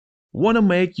Want to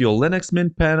make your Linux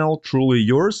Mint panel truly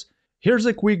yours? Here's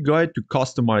a quick guide to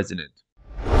customizing it.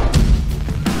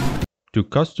 To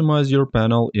customize your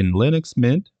panel in Linux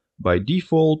Mint, by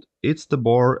default, it's the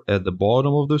bar at the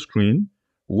bottom of the screen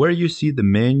where you see the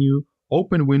menu,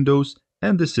 open windows,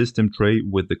 and the system tray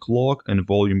with the clock and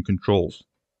volume controls.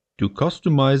 To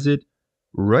customize it,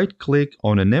 right-click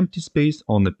on an empty space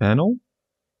on the panel.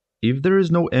 If there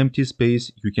is no empty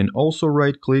space, you can also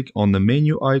right-click on the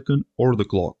menu icon or the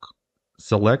clock.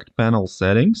 Select Panel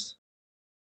Settings.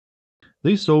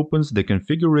 This opens the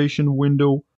configuration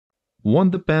window.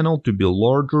 Want the panel to be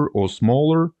larger or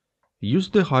smaller?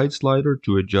 Use the height slider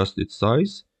to adjust its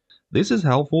size. This is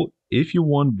helpful if you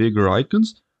want bigger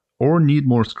icons or need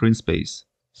more screen space.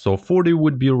 So 40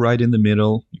 would be right in the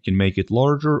middle. You can make it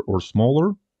larger or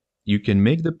smaller. You can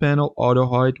make the panel auto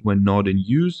height when not in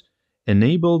use.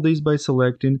 Enable this by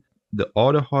selecting the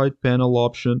auto height panel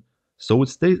option so it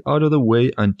stays out of the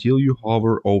way until you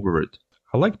hover over it.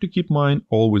 I like to keep mine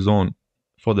always on.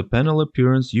 For the panel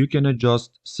appearance, you can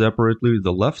adjust separately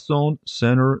the left zone,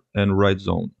 center, and right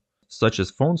zone, such as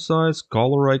font size,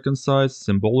 color icon size,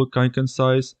 symbolic icon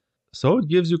size, so it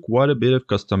gives you quite a bit of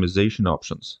customization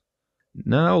options.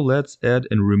 Now let's add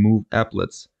and remove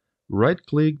applets.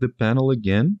 Right-click the panel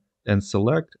again and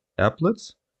select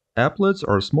Applets. Applets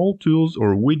are small tools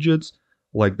or widgets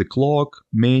like the clock,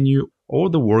 menu, or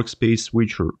the workspace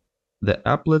switcher. The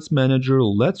Applets Manager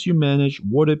lets you manage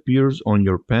what appears on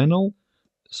your panel,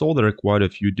 so there are quite a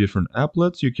few different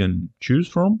applets you can choose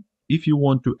from. If you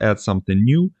want to add something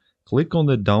new, click on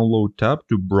the Download tab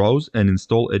to browse and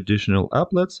install additional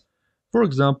applets. For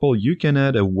example, you can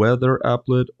add a weather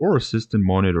applet or a system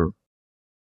monitor.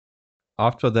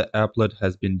 After the applet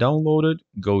has been downloaded,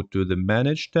 go to the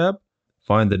Manage tab,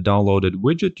 find the downloaded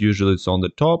widget, usually it's on the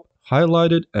top,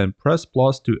 highlight it and press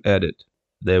plus to add it.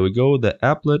 There we go, the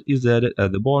applet is added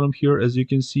at the bottom here. As you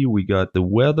can see, we got the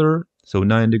weather, so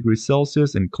 9 degrees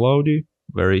Celsius and cloudy,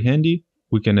 very handy.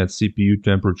 We can add CPU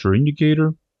temperature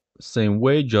indicator. Same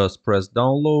way, just press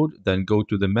download, then go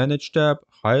to the Manage tab,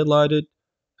 highlight it,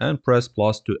 and press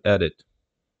plus to add it.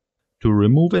 To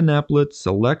remove an applet,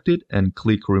 select it and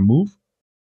click Remove.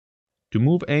 To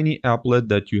move any applet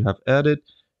that you have added,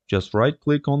 just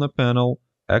right-click on the panel,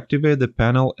 activate the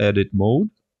panel edit mode,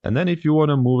 and then if you want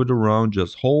to move it around,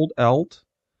 just hold Alt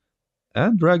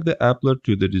and drag the applet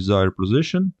to the desired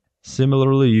position.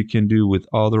 Similarly, you can do with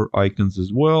other icons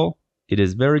as well. It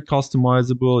is very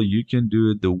customizable, you can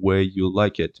do it the way you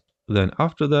like it. Then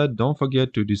after that, don't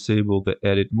forget to disable the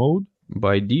edit mode.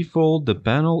 By default, the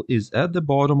panel is at the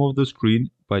bottom of the screen,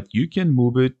 but you can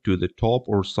move it to the top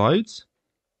or sides.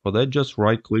 For that, just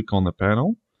right-click on the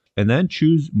panel and then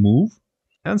choose Move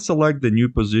and select the new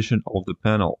position of the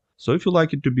panel. So if you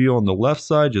like it to be on the left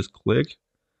side, just click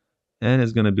and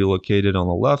it's going to be located on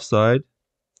the left side.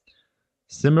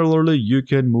 Similarly, you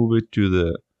can move it to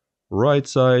the right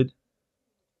side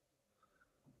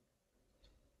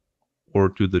or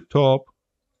to the top.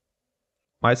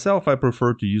 Myself, I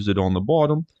prefer to use it on the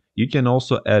bottom. You can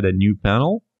also add a new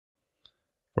panel.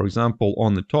 For example,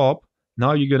 on the top,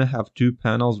 now you're going to have two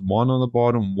panels, one on the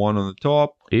bottom, one on the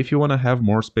top. If you want to have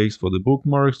more space for the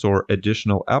bookmarks or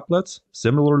additional applets,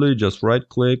 similarly, just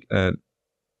right-click and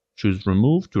choose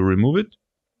Remove to remove it.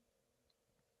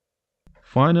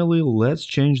 Finally, let's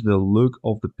change the look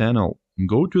of the panel.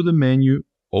 Go to the menu,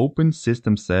 open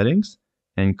System Settings,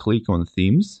 and click on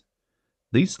Themes.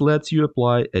 This lets you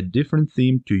apply a different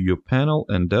theme to your panel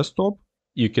and desktop.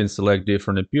 You can select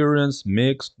different appearance,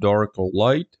 mixed, dark or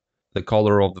light, the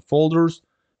color of the folders.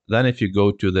 Then if you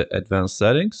go to the Advanced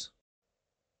Settings,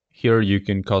 here you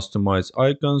can customize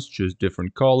icons, choose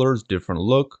different colors, different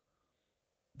look,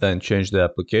 then change the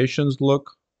application's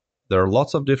look. There are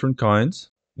lots of different kinds.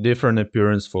 Different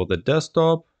appearance for the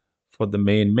desktop, for the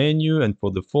main menu, and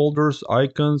for the folders,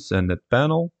 icons, and the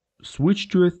panel. Switch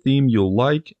to a theme you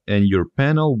like and your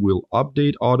panel will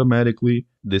update automatically.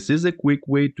 This is a quick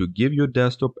way to give your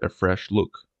desktop a fresh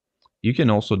look. You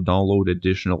can also download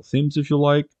additional themes if you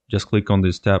like. Just click on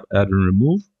this tab, Add and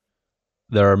Remove.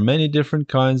 There are many different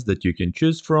kinds that you can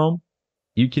choose from.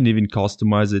 You can even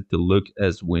customize it to look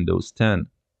as Windows 10.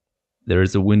 There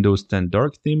is a Windows 10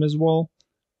 dark theme as well,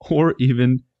 or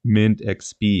even Mint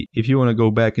XP. If you want to go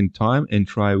back in time and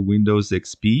try Windows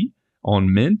XP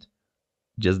on Mint,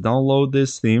 just download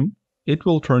this theme. It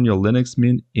will turn your Linux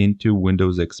Mint into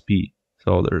Windows XP.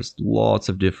 So there's lots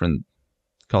of different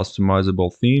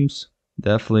customizable themes.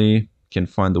 Definitely can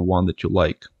find the one that you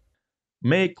like.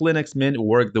 Make Linux Mint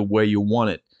work the way you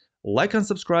want it. Like and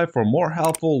subscribe for more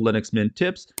helpful Linux Mint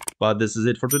tips. But this is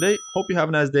it for today. Hope you have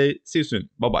a nice day. See you soon.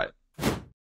 Bye-bye.